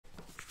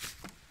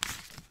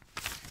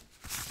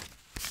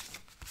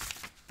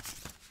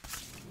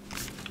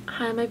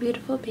Hi my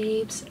beautiful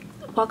babes,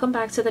 welcome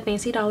back to the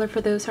Fancy Dollar.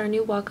 For those who are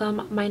new,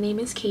 welcome. My name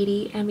is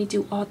Katie and we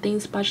do all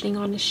things budgeting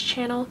on this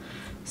channel.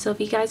 So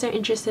if you guys are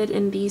interested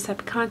in these type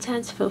of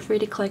contents, feel free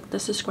to click the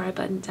subscribe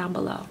button down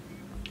below.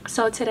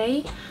 So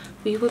today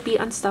we will be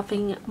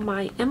unstuffing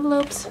my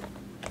envelopes,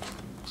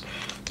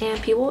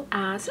 and people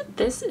ask,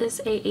 this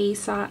is a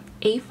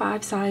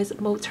A5 size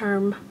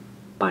Moterm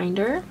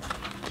binder.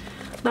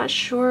 Not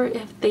sure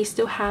if they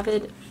still have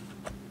it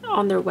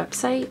on their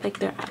website, like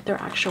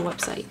their actual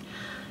website.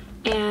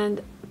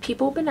 And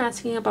people have been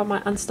asking about my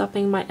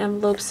unstuffing my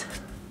envelopes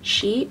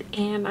sheet,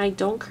 and I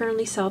don't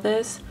currently sell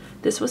this.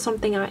 This was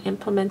something I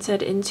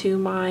implemented into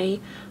my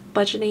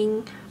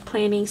budgeting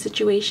planning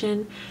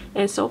situation,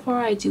 and so far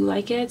I do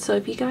like it. So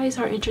if you guys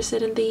are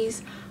interested in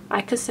these,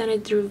 I could send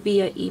it through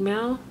via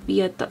email,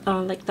 via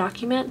like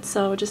document,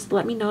 so just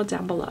let me know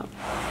down below.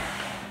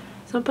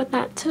 So I'll put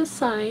that to the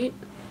side.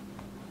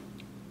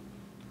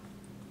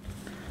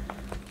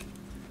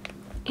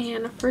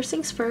 And first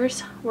things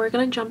first, we're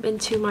gonna jump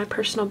into my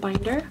personal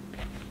binder.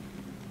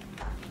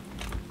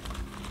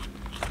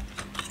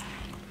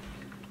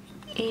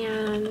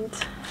 And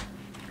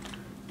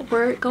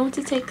we're going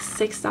to take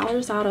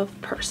 $6 out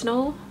of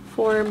personal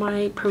for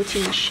my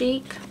protein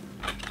shake.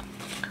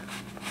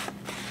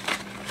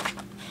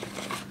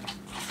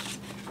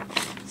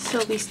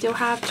 So we still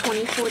have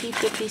 20, 40,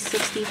 50,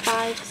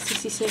 65,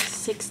 66,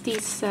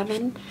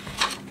 67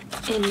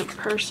 in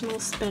personal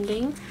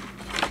spending.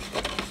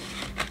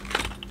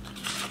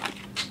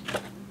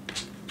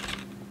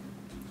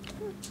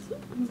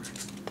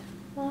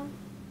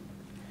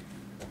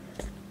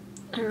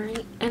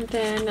 Alright, and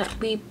then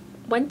we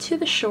went to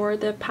the shore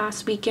the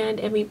past weekend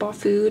and we bought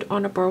food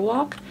on a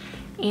boardwalk,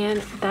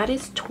 and that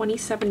is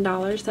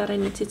 $27 that I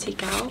need to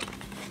take out.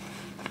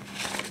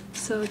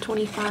 So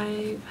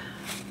 25.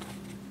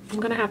 I'm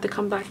gonna have to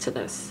come back to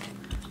this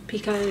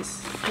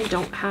because I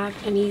don't have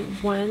any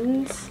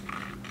ones.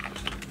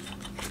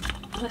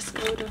 Let's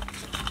go to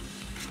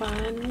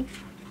fun.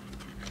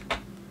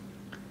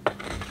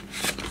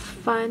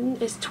 Fun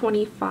is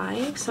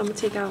 25, so I'm gonna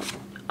take out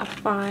a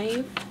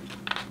 5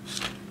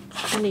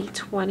 and a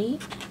 20.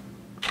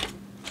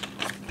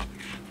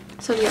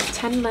 So we have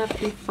 10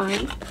 left in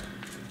fun.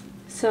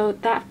 So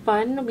that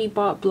fun, we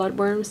bought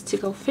bloodworms to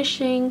go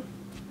fishing,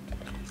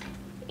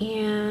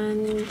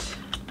 and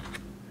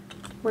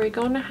we're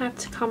going to have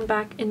to come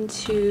back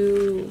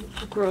into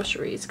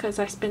groceries because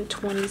I spent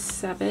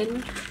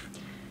 27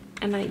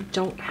 and I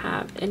don't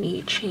have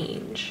any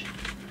change,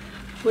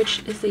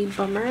 which is a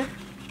bummer.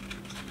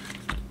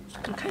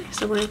 Okay,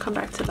 so we're gonna come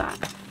back to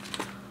that.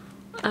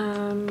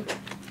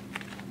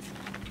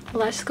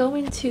 Let's go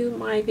into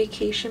my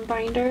vacation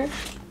binder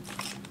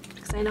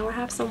because I know I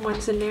have some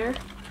ones in there.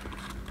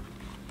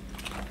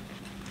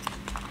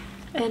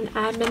 And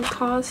admin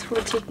costs,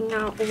 we're taking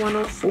out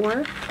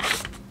 104.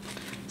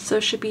 So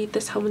it should be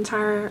this whole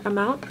entire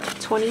amount: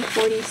 20,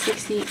 40,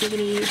 60,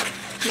 80,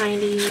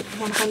 90,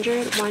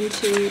 100, 1,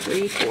 2,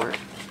 3, 4,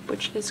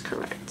 which is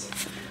correct.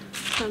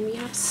 We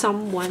have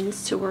some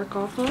ones to work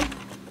off of.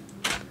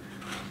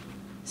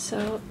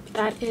 So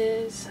that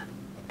is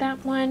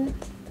that one.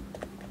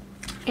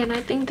 And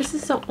I think this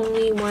is the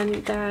only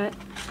one that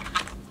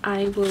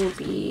I will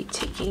be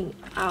taking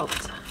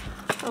out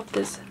of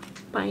this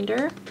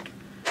binder.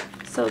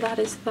 So that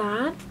is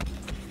that.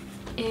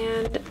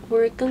 And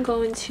we're gonna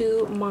go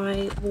into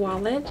my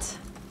wallet,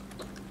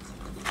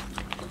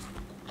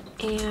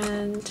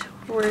 and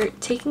we're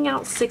taking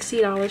out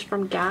 $60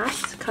 from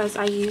gas because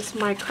I use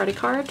my credit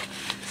card.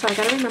 So I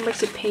gotta remember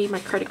to pay my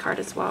credit card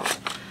as well.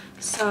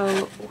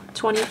 So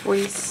 20,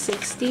 40,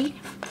 60.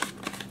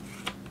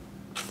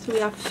 So we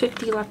have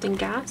 50 left in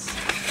gas.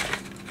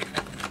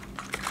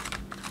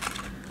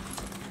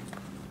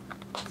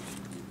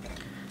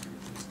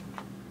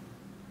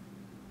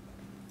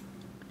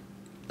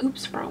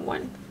 Oops, wrong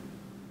one.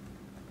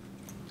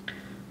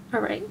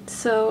 Alright,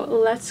 so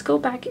let's go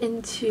back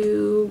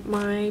into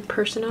my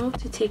personal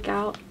to take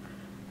out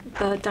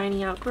the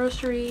dining out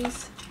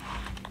groceries.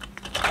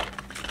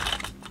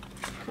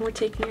 We're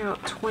taking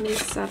out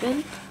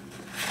 27.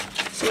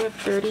 So we have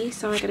 30,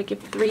 so I gotta give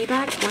 3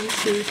 back. 1,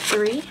 2,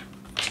 3.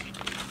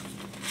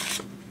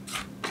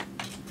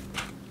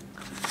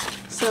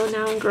 So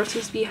now in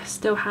groceries we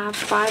still have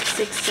 5,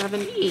 6,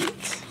 7,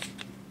 8.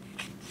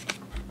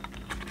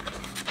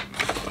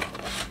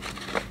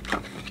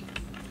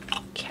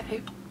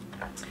 Okay.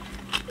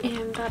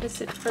 And that is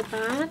it for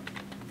that.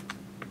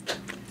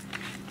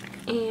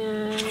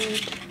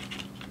 And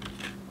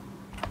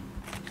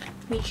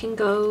we can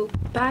go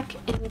back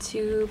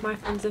into my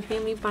friends and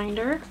family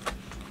binder.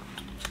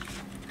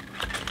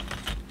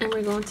 And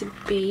we're going to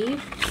bathe,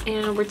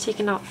 and we're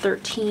taking out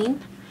 13,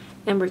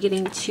 and we're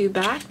getting 2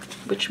 back,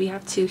 which we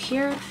have 2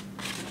 here.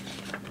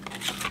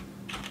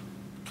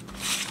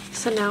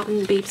 So now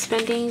in babe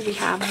spending we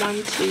have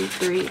 1, 2,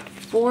 3,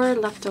 4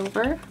 left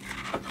over.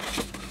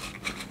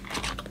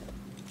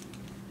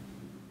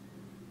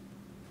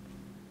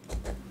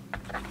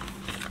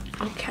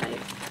 Okay,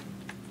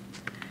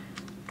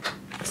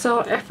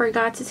 So I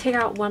forgot to take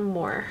out one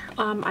more.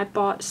 I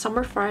bought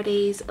Summer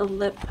Fridays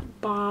lip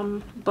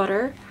balm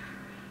butter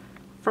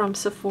from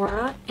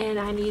Sephora, and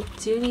I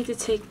do need to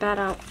take that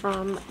out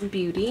from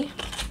Beauty.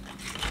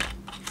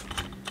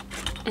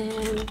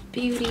 And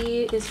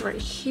Beauty is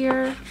right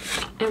here,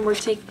 and we're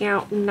taking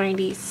out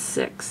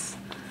 96.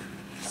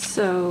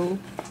 So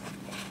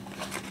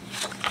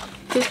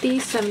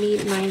 50,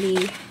 70,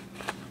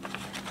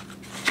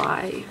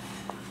 95.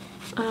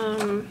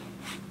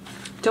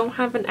 Don't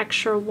have an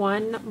extra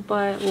one,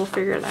 but we'll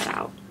figure that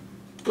out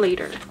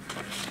later.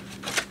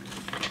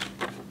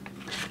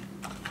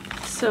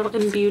 So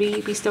in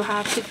Beauty, we still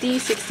have 50,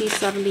 60,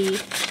 70,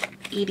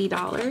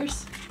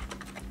 $80.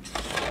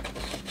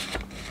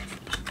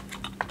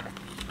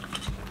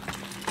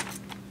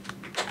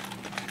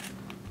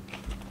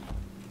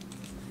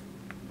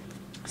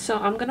 So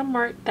I'm gonna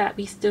mark that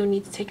we still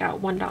need to take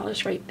out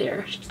 $1 right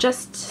there,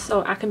 just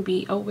so I can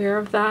be aware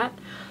of that.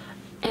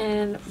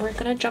 And we're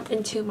gonna jump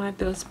into my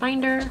bills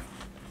binder,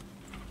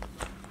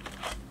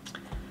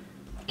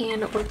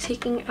 and we're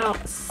taking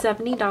out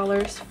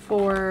 $70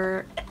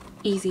 for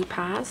Easy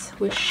Pass,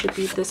 which should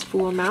be this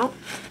full amount: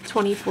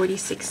 20, 40,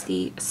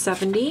 60,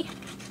 70.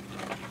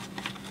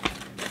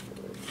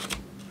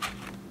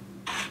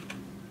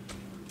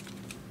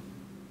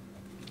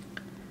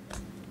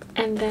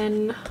 And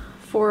then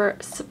for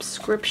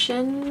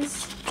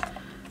subscriptions,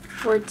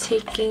 we're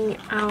taking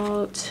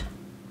out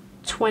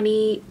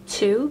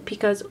 22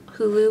 because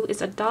Hulu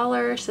is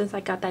 $1 since I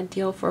got that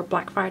deal for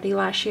Black Friday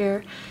last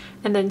year.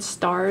 And then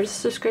Stars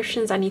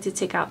subscriptions, I need to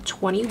take out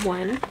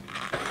 21.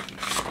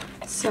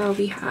 So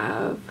we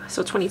have,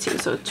 so 22,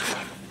 so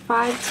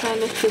 5,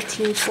 10,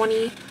 15,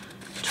 20,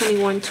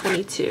 21,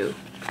 22.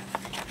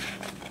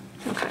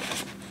 Okay.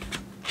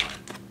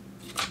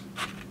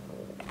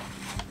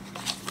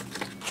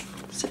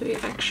 So we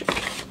have extra,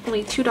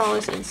 only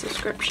 $2 in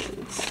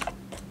subscriptions.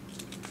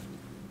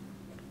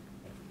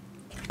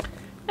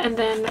 And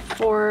then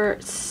for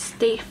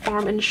State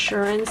Farm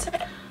Insurance,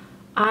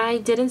 I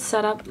didn't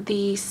set up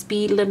the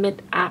speed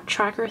limit app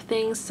tracker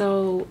thing,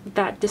 so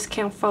that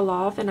discount fell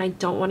off, and I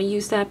don't want to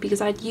use that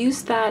because I'd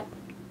used that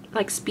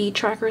like speed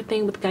tracker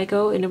thing with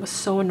Geico and it was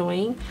so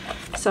annoying.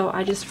 So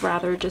I just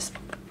rather just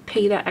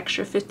pay that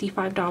extra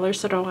 $55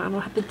 so that I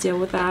don't have to deal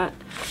with that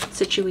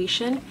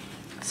situation.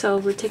 So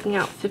we're taking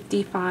out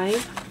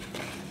 55.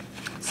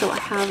 So I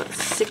have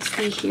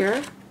 60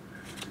 here.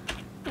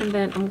 And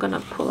then I'm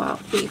gonna pull out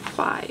a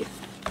 5.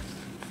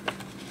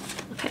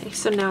 Okay,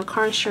 so now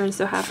car insurance,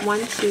 they'll have 1,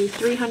 2,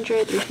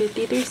 300,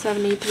 350,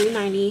 370,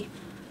 390,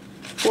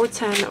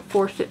 410,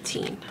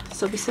 415.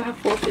 So we still have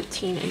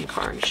 415 in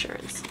car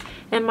insurance.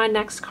 And my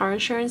next car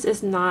insurance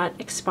is not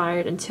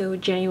expired until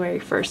January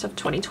 1st of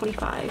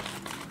 2025.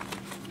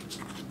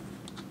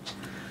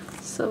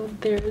 So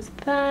there's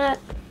that.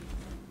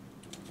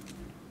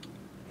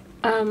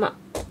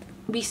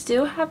 We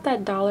still have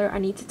that $1 I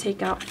need to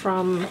take out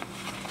from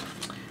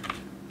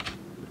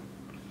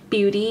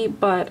Beauty,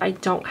 but I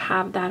don't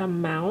have that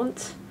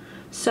amount,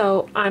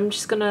 so I'm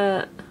just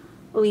gonna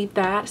leave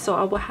that. So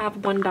I will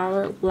have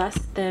 $1 less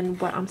than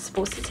what I'm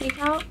supposed to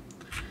take out.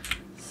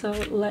 So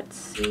let's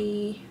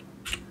see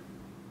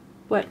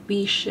what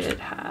we should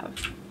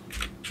have.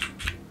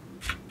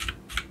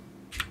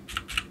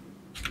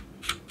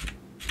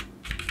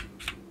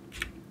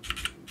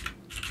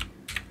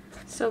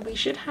 So we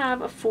should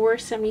have a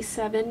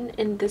 477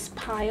 in this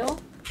pile.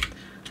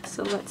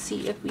 So let's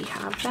see if we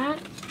have that.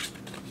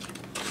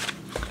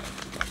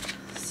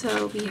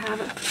 So we have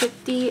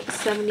 50,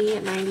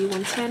 70, 90,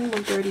 110,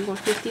 130,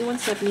 150,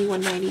 170,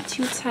 190,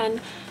 210,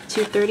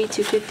 230,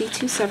 250,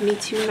 270,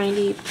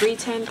 290,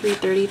 310,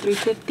 330,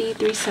 350,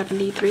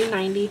 370,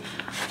 390,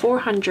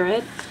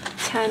 400,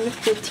 10,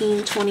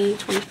 15, 20,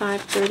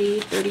 25, 30,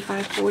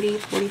 35, 40,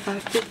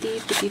 45, 50,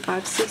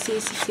 55, 60,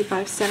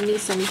 65, 70,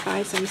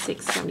 75,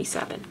 76,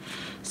 77.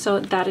 So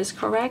that is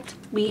correct.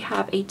 We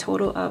have a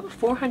total of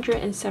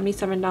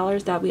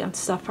 $477 that we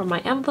unstuffed from my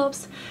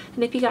envelopes.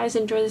 And if you guys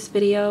enjoyed this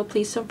video,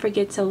 please don't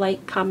forget to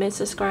like, comment,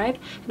 subscribe,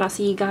 and I'll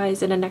see you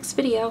guys in the next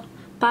video.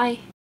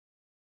 Bye!